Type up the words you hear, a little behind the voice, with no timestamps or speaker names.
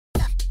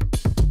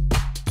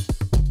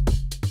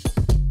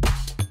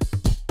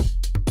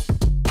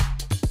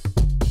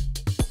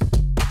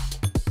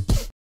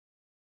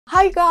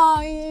Hi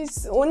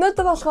guys!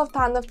 Өнөөдөр болохоор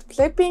та нарт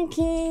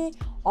Blackpink-ийн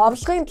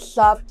орлогын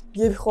талаар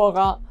ярих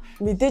байгаа.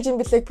 Мэдээж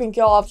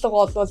Blackpink-ийн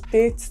орлого бол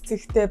дээд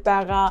цэцэгтэй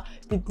байгаа.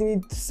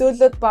 Бидний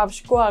төсөөлөд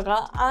бавшгүй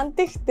байгаа.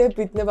 Антихтэй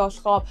бид нэр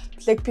болохоор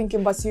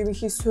Blackpink-ийн бас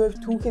ерөнхий сувь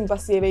түүхийг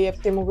бас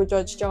яваад юм уу гэж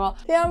бодож байгаа.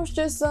 Тийм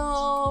учраас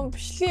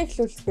бичлэгийг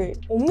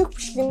эхлүүлэхээ. Өмнөх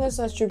бичлэгнээс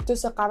хойш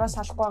өвдөөсөө гараа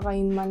салахгүй байгаа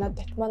энэ манай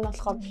дат маань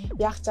болохоор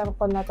яах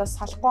чаргагүй надаас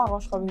салахгүй байгаа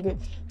болохоор ингээ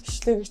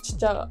бичлэг ичиж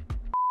байгаа.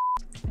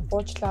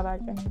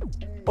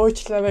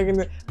 Уучлаарай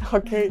гэнэ.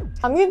 Окей.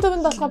 Хамгийн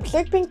түрүүнд болохоор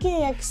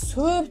Blackpink-ийн яг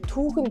сувь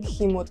түүхэн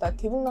гэх юм уу да.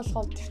 Тэр нь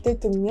болохоор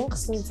тэртээ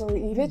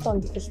 1990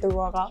 онд эхэлдэг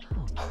байгаа.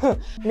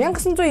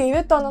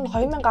 1990 он нь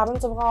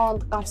 2016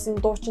 онд гарсан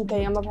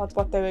дуучинтай ямар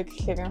холбоотой вэ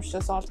гэхлээр юм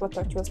шээс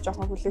холбоотой учраас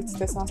жоохон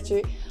хүлээцтэй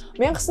сонсчи.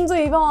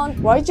 1990 онд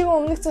YG-ийн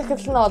өмнөх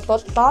захирал нь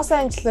бол Los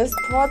Angeles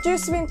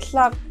продюсерийн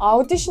талаар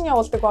аудишн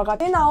явуулдаг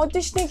байгаа. Энэ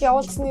аудишныг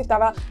явуулсны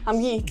дараа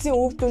хамгийн эцсийн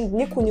өв дүнд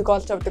нэг хүнийг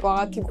олж авдаг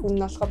байгаа. Тэр хүн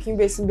нь болохоор хэн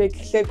байсан бэ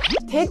гэхлээр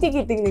Teddy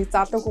гэдэг нэг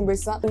залуу хүн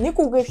байсан. Нэг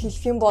үгээр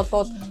хэлэх юм бол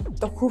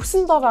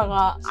хөвсөн дор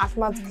байгаа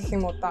алмаз гэх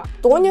юм уу да.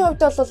 Дууны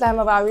хувьд бол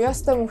амар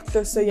авьяастай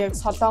мөнгөлөөсөө яг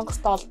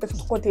солонгост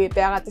олдогдохгүй тэгээ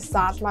байгаад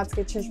исэн алмаз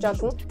гэж хэлж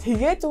болно.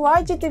 Тэгээд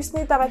YG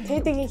дэвсний дараа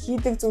Teddy-гийн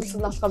хийдэг зүйлс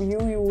нь болохоор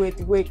юу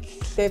байдаг вэ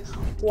гэхлээр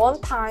One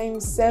Time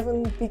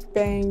 7 Big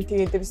Bang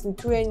тэгээд дэвсэн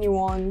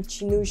 21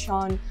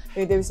 Chinushan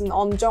тэгээд дэвсэн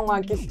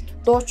Omjongwa гэх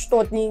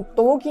дуучдуудын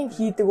дуугийн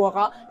хийдэг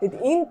байгаа.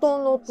 Тэгээд энэ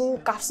дуунууд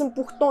нь гарсан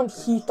бүх дуу нь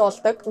хит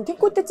болдог.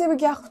 Тэггүүтээ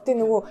зэрэг яах вэ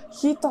нөгөө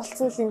хит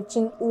болсон юм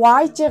чинь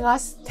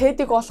YG-гаас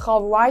Teddy-г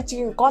болохоор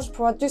YG-гийн гол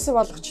продюсер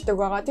болгочдөг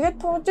байгаа. Тэгээд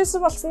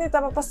продюсер болсны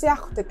дараа бас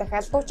яах вэ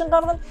дахиад дуучин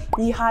гаргана.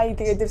 EHI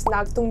тэгээд дэвсэн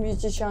ABKO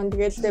musician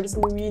тэгээд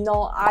дэвсэн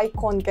Wino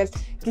icon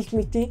гэх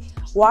мэтийн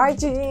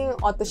YG-гийн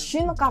одоо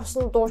шинэ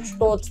гарсан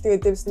дуучдууд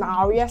тэгээд дэвсэн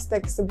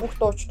авьяастай гэсэн бүх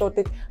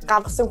дуучдуудыг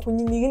гаргасан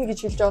хүний нэг нь гэж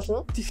хэлж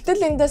болно.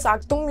 Тэгтэл эндээс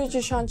ABKO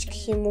musician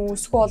гэх юм уу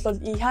эсвэл бол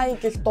EHI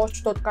гэх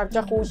дуучдууд гарч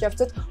явах үйл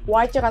явцад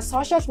YG-га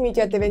social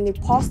media дээр нэг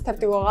пост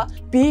тавьдаг байгаа.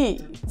 Би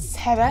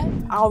сарай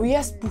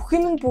авьяас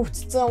бүхэн нь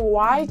бүрдсэн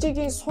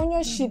YG-гийн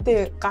сунья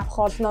шидэ гарах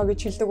болно гэж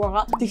хэлдэг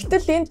байгаа.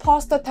 Тэгтэл энэ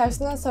постоо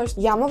тавьснаас хойш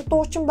ямар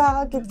дуучин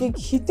байгаа гэдгийг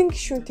хитэн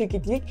гишүүнтэй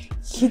гэдгийг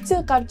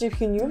хизээ гарч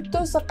ирэх нь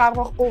юрдөөсө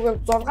гаргахгүйгээр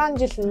 6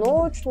 жил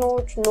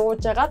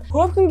нууж агаад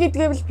хөөхөн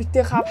гэдгээр л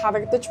битээ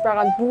харагдаж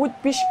байгаа нь бүгд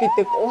биш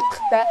гэдэг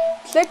утгатай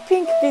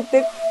Blackpink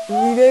гэдэг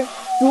нэрээр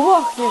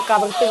дөрөв охиныг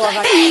гаргадаг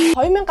байгаа.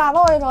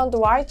 2012 онд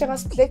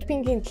YG-гаас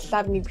Blackpink-ийн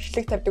талаар нэг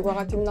бичлэг тавьдаг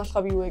байгаа. Тэр нь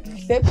болохоор юу вэ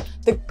гэхлээр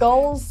The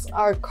Girls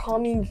Are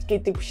Coming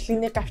гэдэг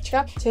бичлэгийг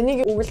авчгаа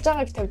цэнийг өгүүлж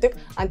байгааг тавьдаг.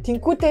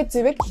 Тинкүүтэй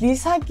зэрэг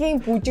Лисагийн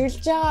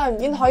бүжиглж байгаа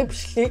энэ хоёр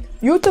бичлэгийг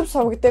YouTube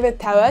суваг дээр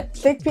тавиад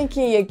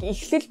Blackpink-ийн яг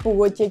эхлэл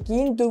бөгөөд яг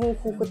энэ дөрвөн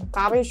хүүхэд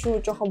гарын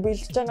шүү жоохон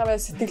бэлдэж байгаараа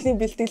сэтгэлийн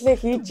бэлтгэлээ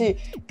хийж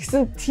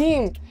гэсэн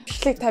тийм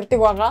бичлэг тавьдаг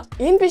байгаа.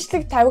 Энэ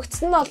бичлэг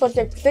тавигдсан нь бол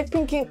яг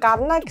Blackpink-ийн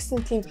гарна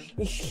гэсэн тийм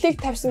эхлэлийг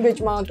тавьсан байж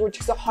магадгүй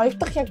ч гэсэн хоёр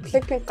дахь яг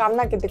Blackpink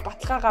гарна гэдэг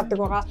баталгаа гардаг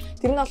байгаа.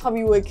 Тэр нь болохоор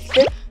юу вэ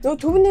гэхлээр нөгөө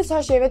түүнээс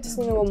хойш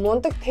яваадсэн нөгөө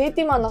мундаг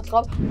Teddy маань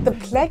болохоор The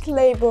Black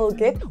Label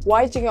гэдэг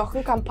YG-ийн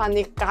охин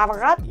компаниг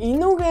гаргаад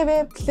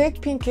энүүгээрээ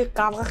Blackpink-ийг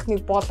гаргах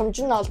нэг боломж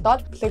нь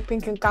олдоод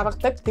Blackpink-ийг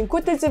гаргадаг.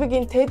 Тинкүүтэй зэрэг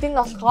энэ Teddy нь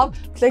болохоор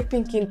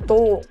Blackpink-ийн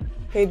дуу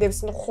тэгээд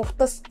дэвсэн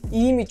хувцас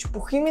имиж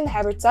бүх юм нь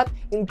хариуцаад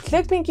энэ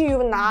Blackpink-ийн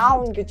юу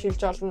наав гэж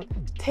хэлж болно.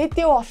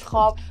 Teddy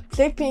болохоор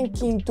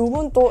Blackpink-ийн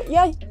дөрвөн дуу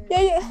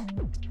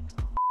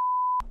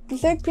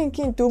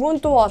Blackpink-ийн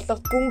дөрвөн дуу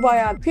олох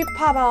Gumbaya,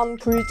 Piparam,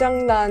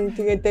 Pujangnan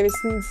тэгээд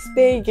дэвсэн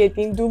Stay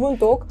гэдэг энэ дөрвөн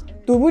дууг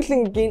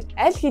дөрвөлнгийн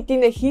аль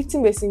хэдийнэ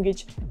хийцэн байсан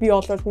гэж би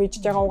олол мэдж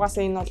байгаа.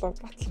 Угаасаа энэ бол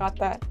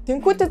баталгаатай.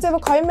 Тинкүүтэй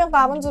зэрэг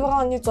 2016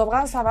 оны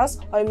 6 сараас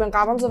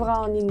 2016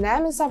 оны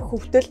 8 сар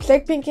хүртэл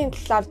Blackpink-ийн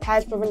талаар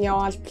тайлбар нь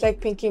яваад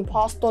Blackpink-ийн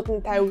постууд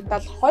нь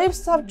тавигдаад 2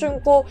 сар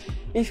жинхэнэ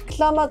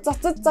реклама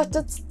зацжгаад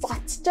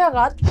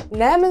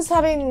 8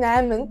 сарын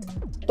 8-нд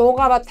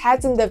дуугаараа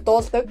тайзан дээр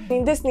дуулдаг.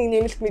 Эндээс нэг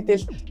нэмэлт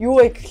мэдээлэл юу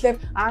вэ гэхлээр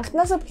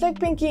анхнаасаа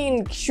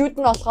Blackpink-ийн гишүүд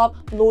нь болохоор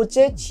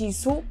Luje,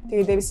 Jisoo,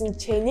 тэгээд дэвсэн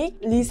Jennie,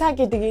 Lisa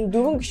гэдэг энэ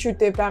дөрвөн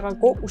гишүүтэй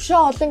байгаагүй. Өшөө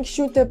олон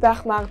гишүүтэй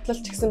байх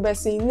магадлал ч гэсэн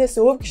байсан. Энээс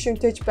өөр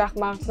гишүүнтэй ч байх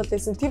магадлал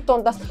байсан. Тэр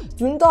дундаас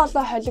зөндөө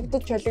олон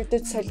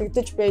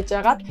солигдож байж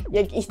байгаад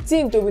яг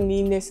эцсийн дөрөв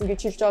нь энэсэн гэж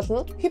хэлж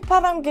болно.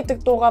 Piparam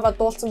гэдэг дуугаараа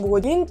дуулсан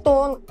бөгөөд энэ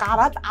дуу нь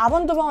гараад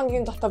 14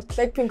 хоногийн дотор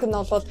Blackpink нь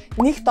бол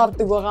нэгт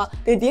ордог байгаа.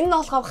 Тэгээд энэ нь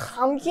болохоор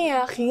хамгийн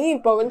анх ийм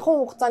богинохон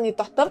хугацааны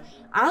дотор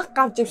анх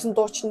гарч ирсэн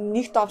дуучин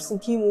нэгт орсон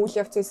тийм үйл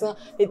явц байсан.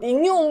 Тэгээд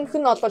энэний өмнөх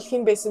нь бол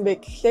хэн байсан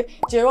бэ гэхлээр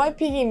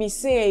JYP-ийн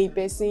Missing A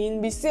байсан.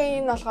 Энэ Missing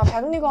A нь болохоор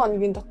 21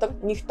 хоногийн дотор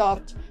нэгт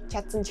орж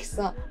чадсан ч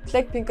гэсэн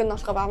Blackpink нь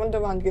болохоор 14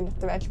 хоногийн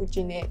дотор аль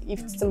хүжинэ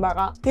эвдсэн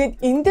байгаа. Тэгээд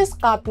эндээс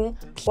гадна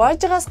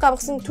YG-гаас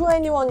гаргасан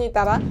 21-ны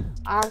дараа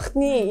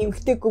анхны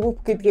эмэгтэй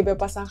групп гэдгээ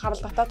бас анхаарал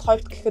татаад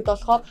хоёрт гэхэд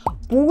болохоор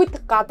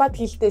бүгд гадаад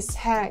хэлтэй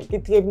сайн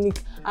гэдгээр нэг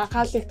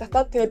анхаарлыг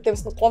татаад тэгээд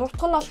дэвс нь гурав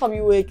дахь нь болохоор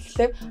юу вэ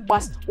гэхлээр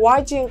бас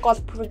YG-ийн гол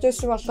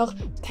продюсер болох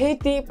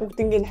TFORCE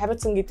бүгднийг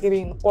хариуцсан гэдгээр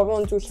энэ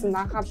гурван зүйлсэнд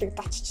анхаарлыг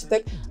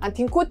татчихдаг.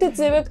 Тинкүүтэй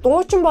зэвэг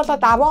дуучин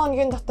болоод 10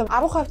 хоногийн дотор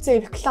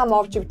 10% реклам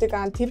авч ивдэг.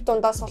 Тэр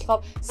дундаас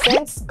болохоор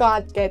Sense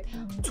God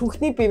гэдэг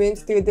цүнхний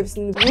бивэнд тэгээд дэвс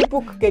нь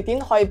Rebook гэдэг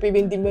энэ хоёр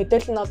бивэндийн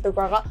модель нь олдог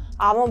байгаа.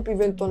 10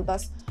 бивэнд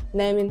дундаас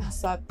 8-ыг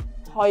хасаад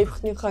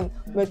хоёрхных нь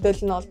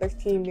модель нь олдог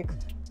тийм нэг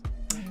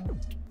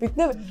бид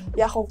нэр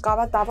яг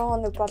гава 10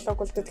 хоног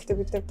болоогүй л гэхдээ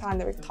бид нар та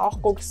нарыг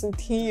таахгүй гэсэн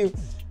тийм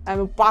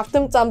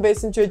бавтам зам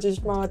байсан ч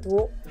үжиж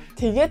магадгүй.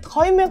 Тэгээд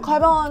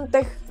 2020 он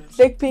дэх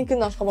Blackpink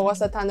нь болох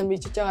угаасаа та нар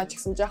мэдж байгаа ч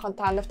гэсэн жоохон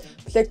та нарт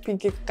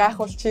Blackpink-ийг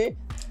гайхуулчих.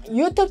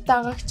 YouTube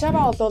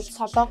дагагчаараа бол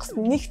Солонгост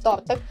нэгт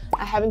ордог.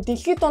 Харин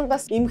дэлхийд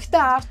дундаас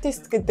эмэгтэй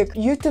артист гэдэг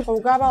YouTube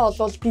хургаараа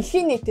бол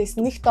дэлхийн нийтээс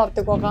нэгт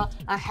ордог байгаа.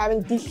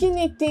 Харин дэлхийн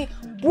нийтийн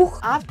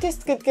бүх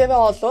артист гэдгээрээ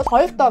бол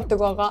хоёрт ордог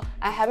байгаа.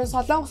 Харин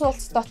Солонгос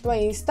улс дотор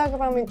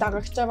Instagram-ын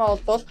дагагчаараа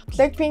бол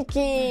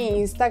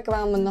Blackpink-ийн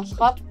Instagram нь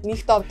болохоор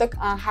нэгт ордог.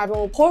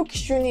 Харин хуу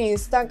гишүүний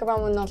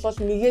Instagram нь бол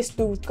 1-ээс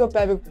 4-р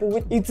байвыг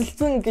бүгд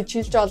эзэлсэн гэж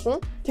хэлж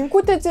олно.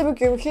 Тинкүүтэй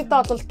зэрэг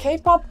ерөнхийдөө бол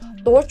K-pop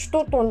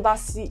дуучдууд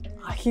дундаас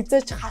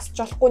хизээж хасч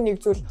болохгүй нэг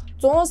зүйл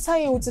 100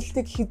 сая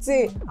үзэлтийг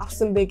хизээ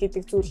авсан бэ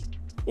гэдэг зүйл.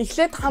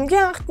 Эхлээд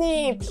хамгийн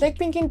анхны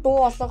Blackpink-ийн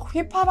дуу болох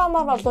Hip-Hop-аар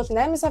бол 8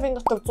 сарын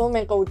дотор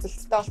 100,000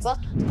 үзэлттэй болсон.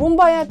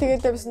 Бумбая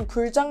тэгээд дэвсэн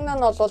Kurjangna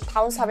нь бол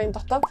 5 сарын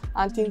дотор,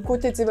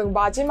 Тинкүүтэй зэрэг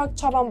Bajimag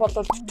Chaban бол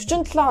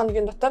 47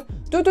 хоногийн дотор,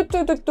 Dü бол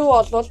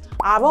 10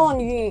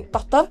 хоногийн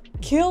дотор,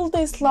 Kill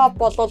This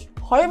Love бол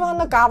 2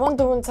 хоног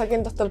 14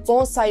 цагийн дотор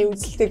 100 сая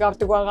үзэлтийг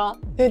авдаг байгаа.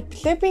 Тэгээд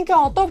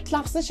Blackpink-ийн одоо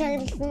авсан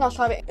шагналт нь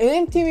болохоор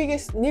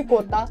MTV-гээс нэг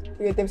удаа,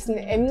 тэгээд дэвсэн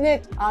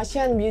Mnet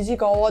Asian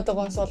Music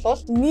Award-оос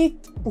бол нийт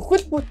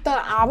бүхэл бүтэн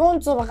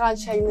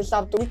 16 шагнал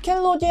авдаг.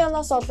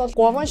 Nickelodeon-оос бол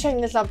 3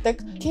 шагнал авдаг.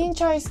 Teen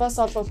Choice-аас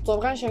бол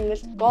 6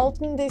 шагнал,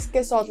 Golden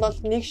Disc-ээс бол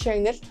 1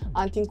 шагнал,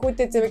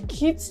 Тинкүүтэй зэрэг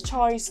Kids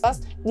Choice-аас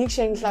 1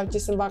 шагнал авч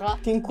исэн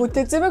байгаа.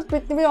 Тинкүүтэй зэрэг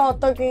бидний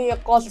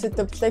одоогийн гол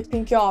сэдэв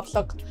Blackpink-ийн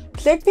орлого.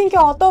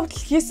 Blackpink-ийн одоо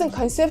хийсэн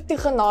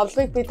концептийн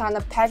орлогыг би та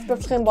нарт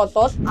тайлбарлах юм бол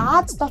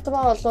Аз дотор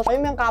бол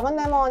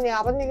 2018 оны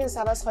 11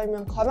 сараас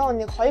 2020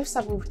 оны 2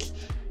 сар хүртэл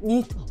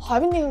нийт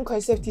 21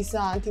 концепт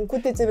хийсэн.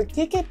 Тинкүүтэй зэрэг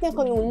тикетнийх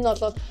нь үнэ нь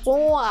бол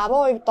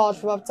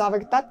 $112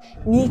 зарагдаад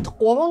нийт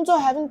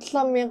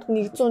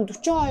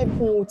 327,142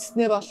 хүн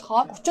үзснээр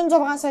болохоор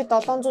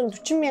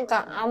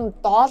 36,740,000 ам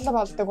доллар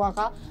болдог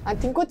байгаа.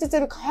 Тинкүүтэй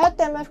зэрэг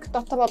Хойд Америк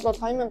дотор бол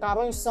 2019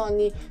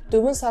 оны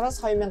 4 сараас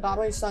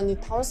 2019 оны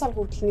 5 сар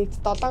хүртэл нийт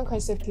 7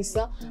 концепт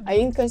хийсэн.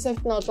 Энэ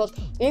концепт нь бол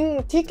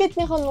энэ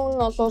тикетнийх нь үнэ нь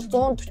бол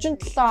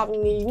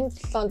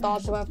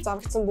 $147.97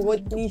 зарагдсан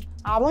бөгөөд нийт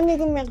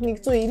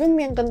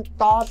 $11,190,000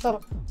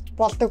 доллар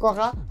болдог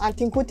байгаа.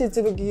 Тинкүүтэй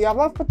зэрэг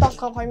Европод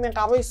болохоор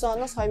 2019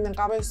 оноос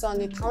 2019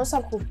 оны 5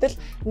 сар хүртэл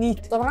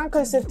нийт 6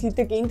 концерт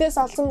хийдэг. Эндээс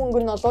олсон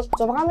мөнгө нь бол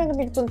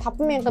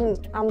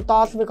 6,105,000 ам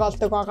долларыг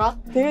олдог байгаа.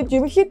 Тэгээд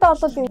ерөнхийдөө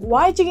бол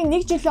YG-ийн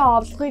 1 жилийн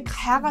орлогыг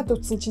хайгаад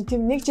үтсэн чинь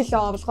тийм 1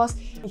 жилийн орлогоос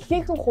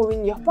ихээхэн хувь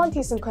нь Японд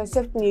хийсэн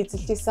концерт нь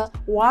эзэлжсэн.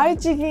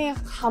 YG-ийн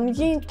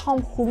хамгийн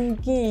том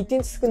хөрөнгөний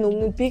эдийн засаг нь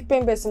өмнө Big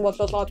Bang байсан бол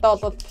одоо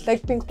бол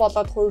Blackpink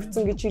болоод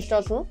хувирсан гэж хэлж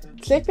болно.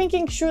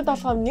 Blackpink-ийн гишүүд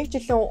болохоор 1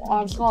 жилийн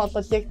орлогоо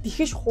бол яг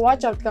тэгэж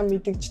хувааж авдгаа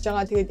мэдэгдэж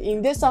байгаа. Тэгээд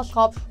эндээс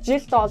болохоор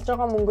жилд олж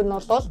байгаа мөнгө нь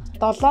бол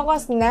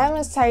 7-оос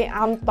 8 сая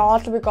ам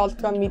долларыг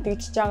олдгоо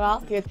мэдэгдэж байгаа.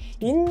 Тэгээд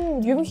энэ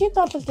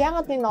ерөнхийдөө бол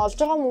ягаад энэ олж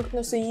байгаа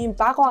мөнгнөөс ийм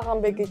бага байгаа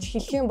юм бэ гэж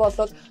хэлэх юм бол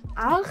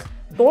анх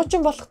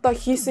дуучин болохдоо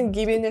хийсэн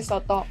гивэнээс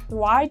одоо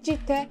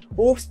YG-тэй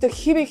өөрсдөө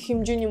хэв их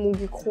хэмжээний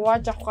мөнгийг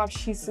хувааж авахаар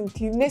шийсэн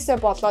тэрнээсээ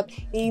болоод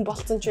ийм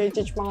болцсон ч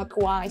байж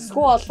магадгүй.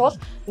 Эсвэл бол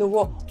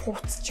нөгөө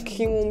хувцч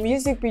гэх юм уу,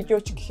 music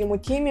видео ч гэх юм уу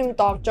тийм юмд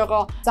орж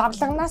байгаа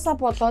зарлагнаасаа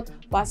болоод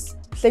бас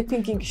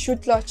Blackpink-ийн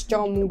гишүүдлээ очиж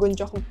байгаа мөнгө нь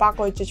жоохон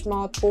бага байж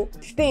магадгүй.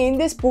 Гэхдээ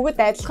эндээс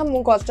бүгд адилхан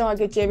мөнгө олж байгаа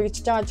гэж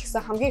яригдж байгаа ч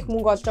гэсэн хамгийн их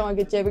мөнгө олж байгаа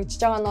гэж яригдж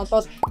байгаа нь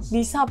бол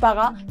Lisa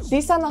байгаа.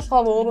 Lisa нь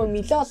болохоор өөрөө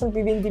нэлээд олон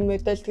бивэндийн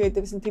модель тэгээд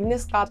байсан.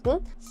 Тэрнээс гадна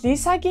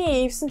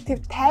Lisa-гийн эвсэн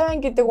төв Тайван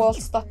гэдэг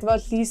улс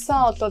дотор Lisa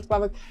бол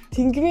баг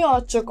тэнгэрийн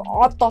очиг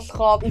од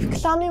болохоо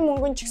рекламын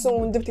мөнгө нь ч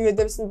гэсэн өндөр тэгээд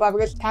байсан. Баг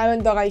л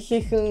Тайванд байгаа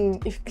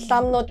ихээхэн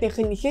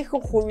рекламнуудын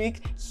ихээхэн хувийг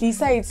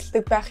Lisa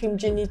эзэлдэг байх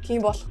хэмжээний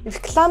тийм болох.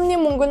 Рекламны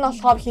мөнгө нь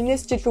болохоор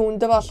хинээс ч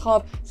илүү өндөр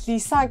болохоор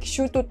Lisa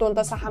гишүүдүүд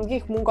дундаас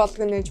хамгийн их мөнгө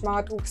олгоно гэж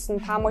магадгүй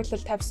гэсэн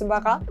таамаглал тавьсан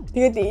байгаа.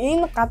 Тэгээд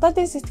энэ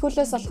гадаадын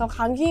сэтгүүлээс болохоор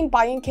хамгийн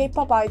баян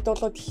K-pop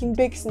айдуулууд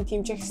хинбэ гэсэн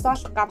тийм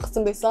жагсаалт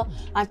гаргасан байсан.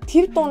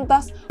 Тэр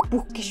дундаас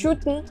бүх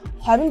гишүүд нь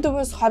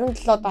 24-с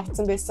 27-д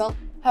орсон байсан.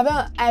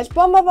 Харин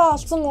альбомоо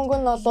олсон мөнгө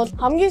нь бол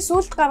хамгийн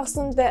сүүлд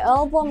гаргасан The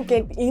Album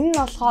гэдэг энэ нь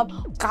болохоор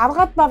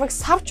гаргаад бараг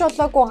савч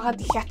болоогүй хаад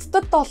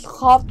хятадд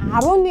болохоор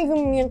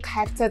 11,000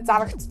 хайрцаг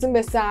зарагдсан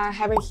байсан.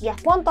 Харин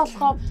Японд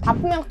болохоор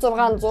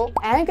 5,600,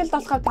 Англид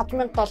болохоор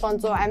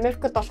 5,700,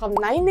 Америкт болохоор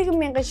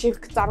 81,000 шиг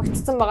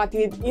зарагдсан байгаа.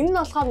 Тэгээд энэ нь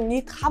болохоор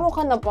нийт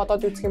хамууханаа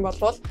бодоод үзэх юм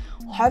бол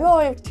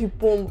 22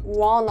 тэрбум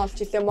вон олж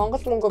илээ.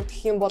 Монгол мөнгөөр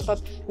гэх юм бол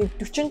нэг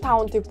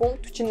 45 тэрбум,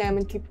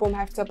 48 тэрбум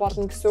хайрцаг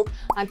болно гэсэн үг.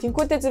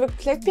 Тинкүүдээ зэрэг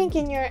Blackpink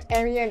in Your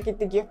Area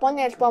гэдэг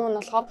Японы альбом нь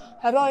болохоор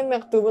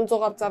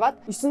 22,400-аар зараад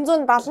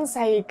 970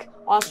 саяыг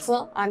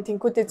олсон.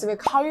 Тинкүүдээ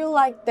зэрэг How You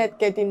Like That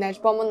гэдэг энэ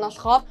альбом нь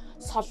болохоор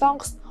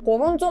Солонгост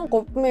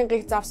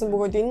 303,000-ыг зарсан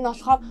бөгөөд энэ нь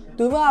болохоор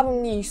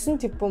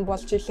 4.9 тэрбум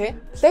болж илээ.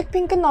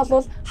 Blackpink нь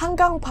бол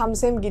Hangang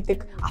Pamsem гэдэг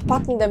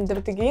апартанд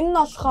амьдардаг. Энэ нь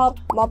болохоор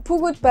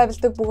Mapugo'д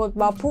байрладаг бөгөөд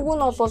Mapugo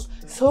нь бол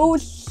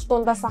Сөүл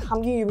дундаас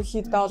хамгийн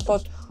ерөнхийдөө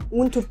бол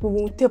үн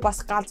төлбөр үнэтэй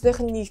бас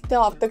галзынх нь нэгтэй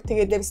авдаг.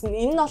 Тэгээд дээрс нь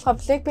энэ нь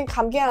болохоор Blackpink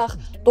хамгийн анх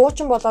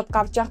дуучин болоод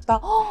гарч байхдаа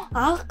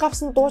анх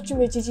гарсан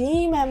дуучин байж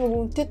ийм амар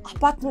үнэтэй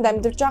апартанд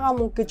амьдарч байгаа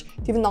мөн гэж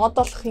тэр нь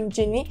одоолох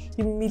хэмжээний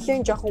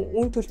нэлээд жоохон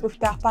үн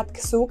төлбөртэй апарт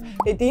гэсэн үг.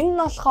 Тэгээд энэ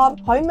нь болохоор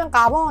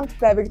 2010 онд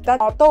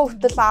баригдаад одоо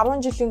хүртэл 10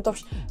 жилийн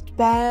турш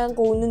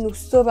байнга үнэ нь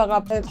өссөө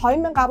байгаа.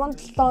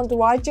 2017 онд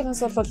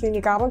YG-гаас бол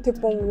энийг 10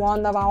 тэрбум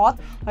воноор аваад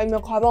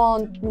 2020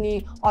 оны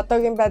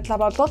одоогийн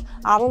байдлаар бол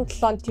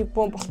 17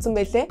 тэрбум болсон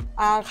байлээ.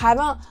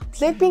 Харин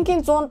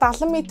Blackpink-ийн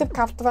 170 м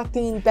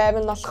квадратын энэ байр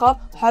нь болохоор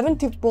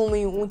 20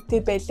 тэрбумын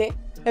үнэтэй байлээ.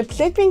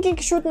 Blackpink-ийн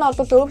гишүүд нь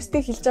бол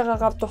өөрсдөө хэлж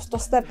байгаагаар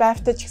тустай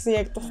байртай ч гэсэн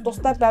яг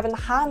тустай байр нь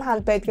хаана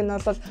байдг нь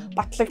бол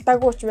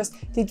батлагдаагүй учраас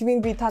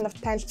тэднийг би та нарт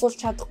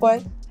танилцуулж чадахгүй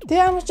байна.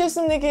 Тийм учраас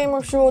нэг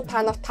юм шүү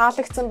та нарт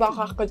таалагдсан байх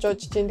гэж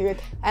бодож чинь тэгээд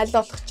аль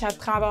болох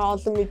чадхаараа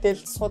олон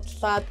мэдээлэл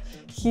судлаад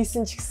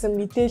хийсэн ч гэсэн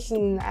мэдээлэл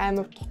нь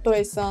амар дутуу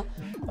байсан.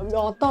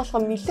 Одоо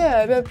болохоор нэлээ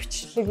аваа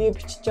бичлэгээ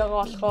бичиж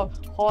байгаа болохоор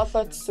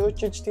хоолойч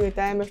сөөжж тэгээд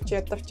амар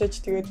ч ядарчж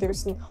тэгээд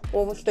дэрс нь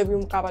уурлаа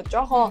юм гараа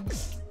жоохон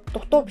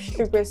дутуу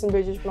бичлэг байсан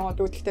байж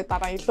магадгүй. Гэхдээ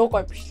дараа илүү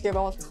гоё бичлэгээр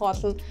уулзах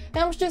болно.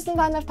 Ямар ч байсан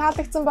та нарт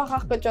таалагдсан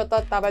байх гэж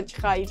одоо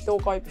дараагийнхаа илүү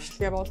гоё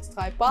бичлэгээр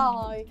уулзцгаая.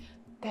 Bye.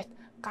 Тэт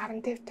гарын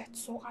дээр тэт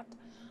суугаад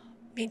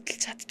мэдл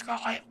чаддгаа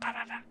гоё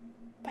гараараа.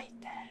 Bye.